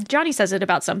 Yeah, Johnny says it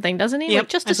about something, doesn't he? Yep,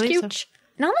 just a scooch. So.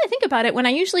 Now that I think about it, when I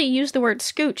usually use the word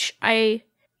scooch, I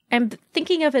am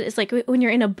thinking of it as when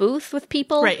you're in a booth with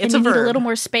people, right? It's and you a verb. Need a little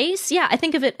more space. Yeah, I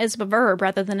think of it as a verb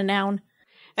rather than a noun,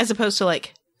 as opposed to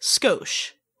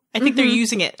skosh. I think they're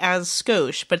using it as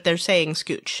skosh, but they're saying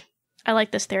scooch. I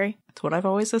like this theory. That's what I've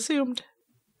always assumed.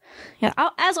 Yeah,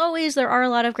 as always, there are a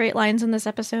lot of great lines in this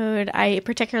episode. I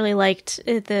particularly liked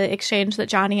the exchange that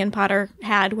Johnny and Potter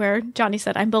had, where Johnny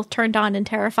said, "I'm both turned on and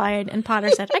terrified," and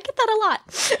Potter said, "I get that a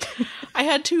lot." I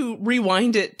had to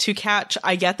rewind it to catch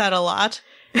 "I get that a lot,"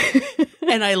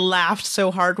 and I laughed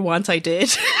so hard once I did.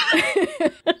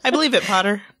 I believe it,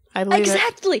 Potter. I believe it.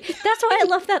 Exactly. That's why I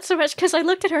love that so much, because I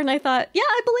looked at her and I thought, yeah,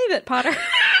 I believe it, Potter.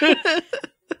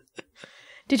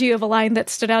 Did you have a line that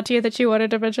stood out to you that you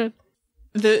wanted to mention?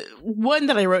 The one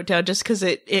that I wrote down just because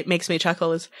it makes me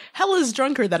chuckle is, "Hell is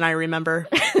drunker than I remember."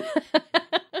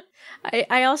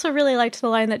 I also really liked the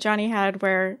line that Johnny had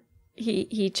where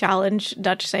he challenged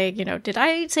Dutch, saying, did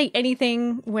I say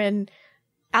anything when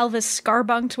Alvis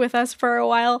scar-bunked with us for a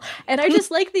while? And I just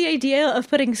like the idea of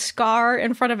putting scar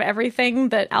in front of everything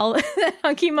that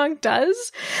Hunky Monk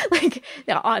does.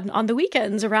 On the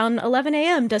weekends around 11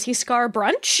 a.m., does he scar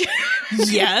brunch?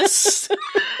 Yes.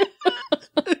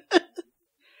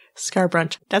 Scar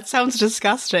brunch. That sounds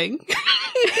disgusting.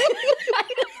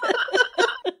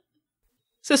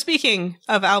 So speaking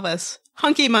of Alvis,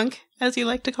 Hunky Monk, as you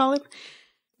like to call him,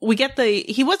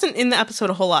 he wasn't in the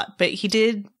episode a whole lot, but he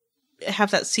did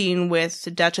have that scene with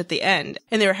Dutch at the end,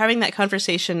 and they were having that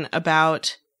conversation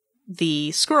about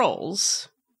the scrolls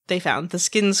they found, the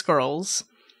skin scrolls.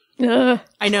 Ugh.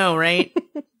 I know, right?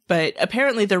 But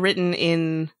apparently they're written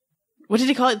in, what did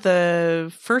he call it?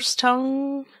 The first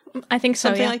tongue? I think so,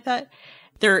 something like that.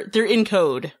 They're in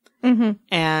code. Mm-hmm.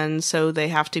 And so they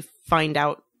have to find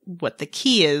out what the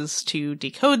key is to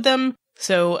decode them.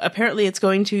 So apparently it's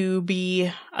going to be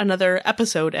another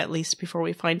episode, at least, before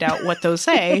we find out what those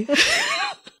say.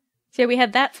 So we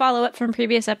had that follow-up from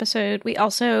previous episode. We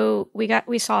also,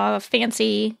 we saw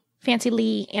Fancy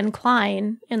Lee and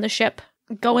Khlyen in the ship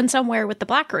going somewhere with the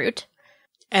Blackroot.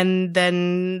 And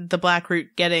then the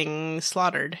Blackroot getting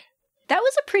slaughtered. That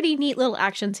was a pretty neat little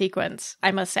action sequence,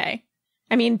 I must say.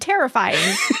 I mean,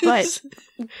 terrifying, but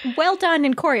well done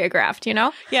and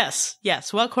choreographed,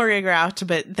 Yes, well choreographed,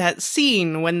 but that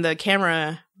scene when the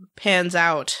camera pans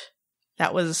out,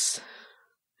 that was...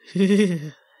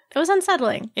 It was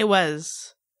unsettling. It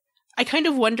was. I kind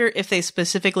of wonder if they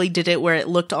specifically did it where it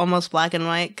looked almost black and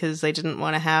white, because they didn't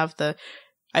want to have the...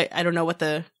 I don't know what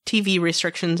the TV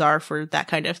restrictions are for that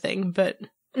kind of thing, but...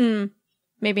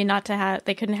 Maybe not to have...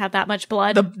 They couldn't have that much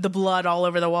blood. The blood all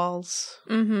over the walls.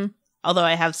 Mm-hmm. Although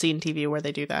I have seen TV where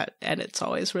they do that, and it's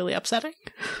always really upsetting.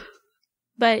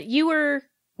 But you were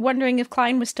wondering if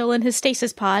Khlyen was still in his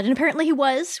stasis pod, and apparently he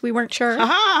was. We weren't sure.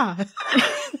 Aha!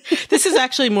 This is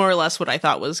actually more or less what I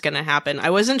thought was going to happen. I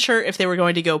wasn't sure if they were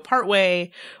going to go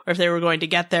partway, or if they were going to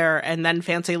get there, and then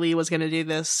Fancy Lee was going to do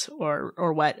this,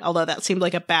 or what. Although that seemed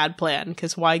like a bad plan,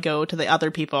 because why go to the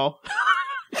other people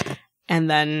and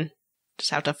then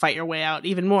just have to fight your way out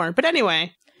even more? But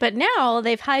anyway. But now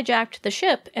they've hijacked the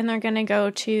ship, and they're going to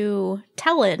go to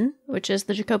Khlyen, which is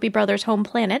the Jacobi brothers' home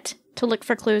planet, to look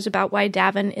for clues about why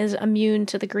Davin is immune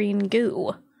to the green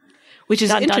goo. Which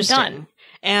is dun, interesting. dun, dun.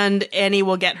 And Annie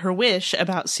will get her wish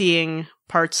about seeing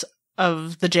parts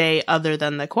of the J other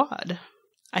than the quad.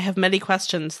 I have many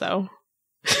questions, though.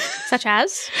 Such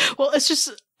as? Well, it's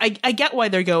just, I get why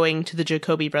they're going to the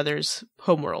Jacobi brothers'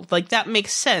 homeworld. Like, that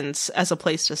makes sense as a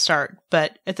place to start.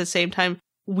 But at the same time,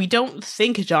 we don't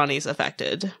think Johnny's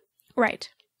affected. Right.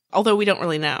 Although we don't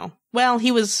really know. Well,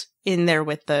 he was in there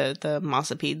with the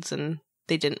Mossipedes, and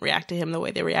they didn't react to him the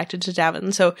way they reacted to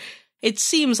Davin. So it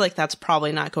seems like that's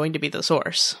probably not going to be the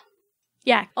source.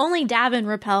 Yeah, only Davin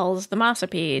repels the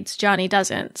Mossipedes. Johnny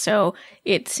doesn't. So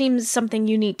it seems something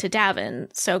unique to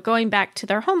Davin. So going back to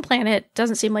their home planet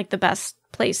doesn't seem like the best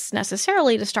place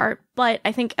necessarily to start, but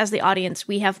I think as the audience,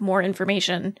 we have more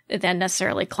information than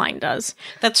necessarily Khlyen does.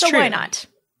 That's so true. Why not?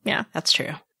 Yeah. That's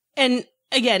true. And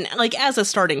again, like as a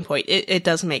starting point, it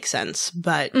does make sense,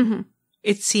 but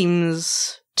it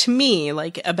seems to me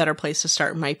like a better place to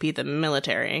start might be the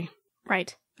military.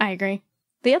 Right. I agree.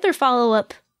 The other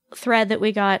follow-up thread that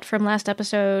we got from last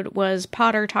episode was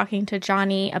Potter talking to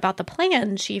Johnny about the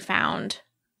plan she found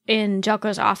in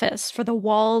Jelko's office for the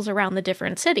walls around the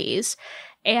different cities.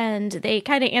 And they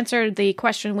kind of answered the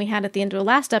question we had at the end of the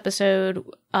last episode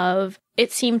of,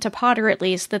 it seemed to Potter at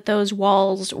least, that those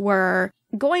walls were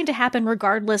going to happen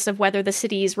regardless of whether the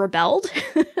cities rebelled.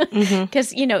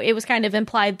 Because, you know, it was kind of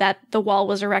implied that the wall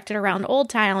was erected around Old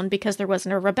Town because there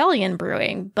wasn't a rebellion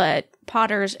brewing. But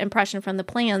Potter's impression from the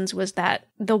plans was that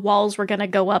the walls were going to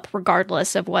go up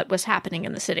regardless of what was happening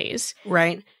in the cities.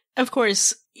 Right. Of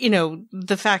course, you know,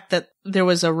 the fact that there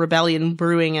was a rebellion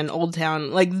brewing in Old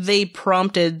Town, like, they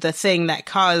prompted the thing that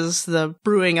caused the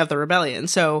brewing of the rebellion.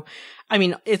 So, I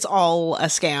mean, it's all a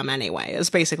scam anyway, is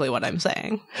basically what I'm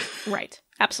saying. Right.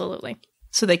 Absolutely.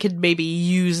 So they could maybe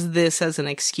use this as an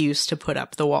excuse to put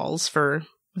up the walls for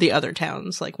the other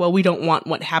towns. Like, well, we don't want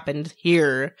what happened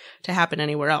here to happen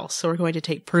anywhere else, so we're going to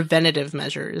take preventative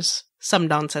measures. Some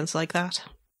nonsense like that.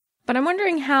 But I'm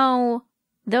wondering how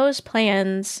those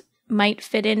plans might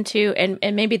fit into,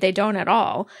 and maybe they don't at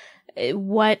all,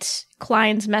 what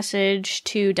Khlyen's message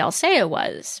to Dulcea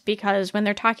was. Because when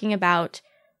they're talking about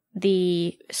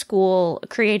the school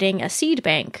creating a seed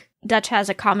bank, Dutch has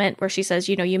a comment where she says,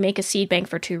 you know, you make a seed bank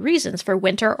for two reasons, for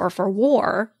winter or for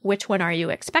war. Which one are you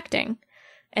expecting?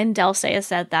 And Dulcea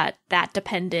said that that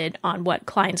depended on what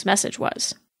Khlyen's message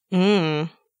was.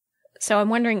 So I'm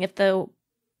wondering if the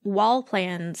wall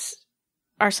plans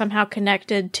are somehow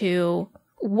connected to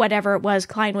whatever it was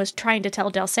Khlyen was trying to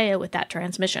tell Dulcea with that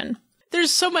transmission.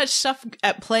 There's so much stuff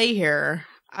at play here.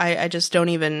 I just don't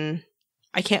even...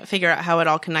 I can't figure out how it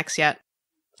all connects yet.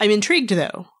 I'm intrigued,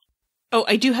 though. Oh,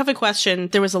 I do have a question.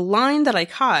 There was a line that I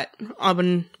caught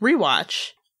on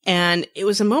rewatch, and it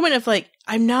was a moment of like,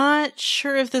 I'm not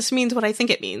sure if this means what I think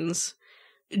it means.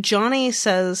 Johnny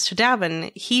says to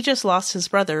Davin, he just lost his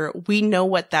brother. We know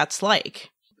what that's like.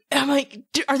 And I'm like,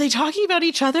 are they talking about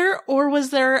each other, or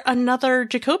was there another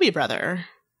Jacobi brother?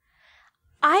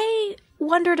 I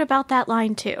wondered about that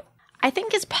line, too. I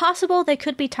think it's possible they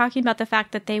could be talking about the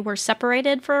fact that they were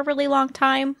separated for a really long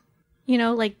time. You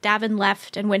know, like Davin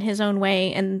left and went his own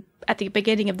way, and at the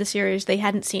beginning of the series, they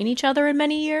hadn't seen each other in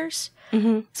many years.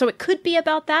 So it could be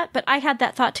about that, but I had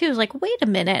that thought, too. I was like, wait a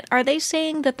minute, are they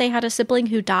saying that they had a sibling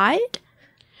who died?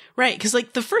 Right, because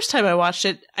like the first time I watched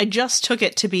it, I just took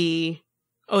it to be,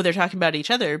 oh, they're talking about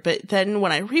each other. But then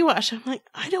when I rewatched, I'm like,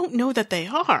 I don't know that they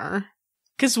are.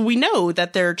 Because we know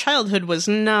that their childhood was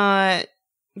not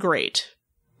great.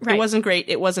 Right. It wasn't great.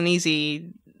 It wasn't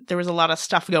easy. There was a lot of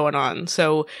stuff going on.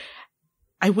 So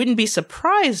I wouldn't be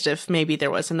surprised if maybe there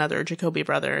was another Jacobi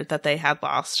brother that they had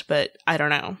lost, but I don't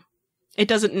know. It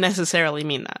doesn't necessarily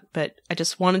mean that, but I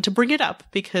just wanted to bring it up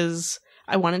because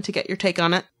I wanted to get your take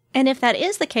on it. And if that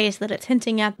is the case, that it's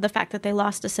hinting at the fact that they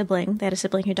lost a sibling, they had a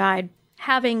sibling who died,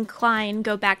 having Khlyen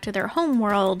go back to their home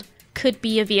world could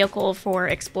be a vehicle for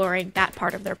exploring that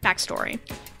part of their backstory.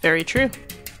 Very true.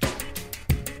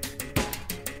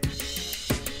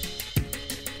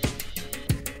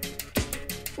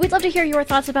 We'd love to hear your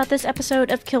thoughts about this episode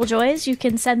of Killjoys. You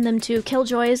can send them to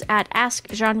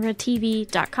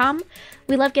killjoys@askgenretv.com.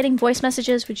 We love getting voice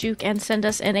messages, which you can send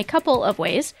us in a couple of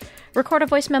ways. Record a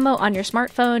voice memo on your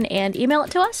smartphone and email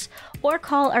it to us, or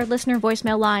call our listener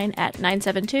voicemail line at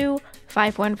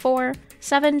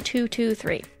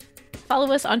 972-514-7223.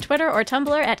 Follow us on Twitter or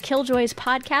Tumblr at Killjoys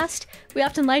Podcast. We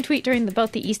often live tweet during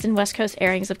both the East and West Coast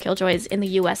airings of Killjoys in the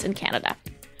US and Canada.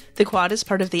 The Quad is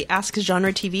part of the Ask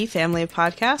Genre TV family of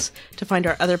podcasts. To find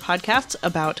our other podcasts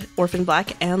about Orphan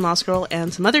Black and Lost Girl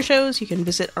and some other shows, you can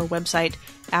visit our website,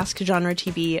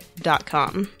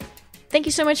 askgenretv.com. Thank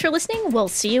you so much for listening. We'll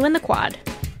see you in the Quad.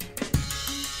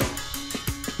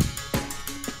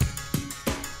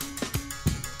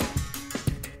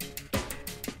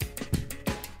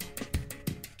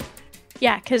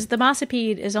 Yeah, because the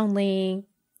Mossipede is only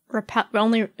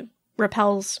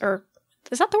repels, or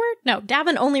is that the word? No,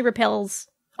 Davin only repels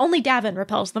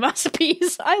the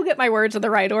Mossipedes. I'll get my words in the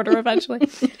right order eventually.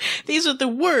 These are the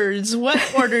words.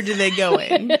 What order do they go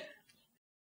in?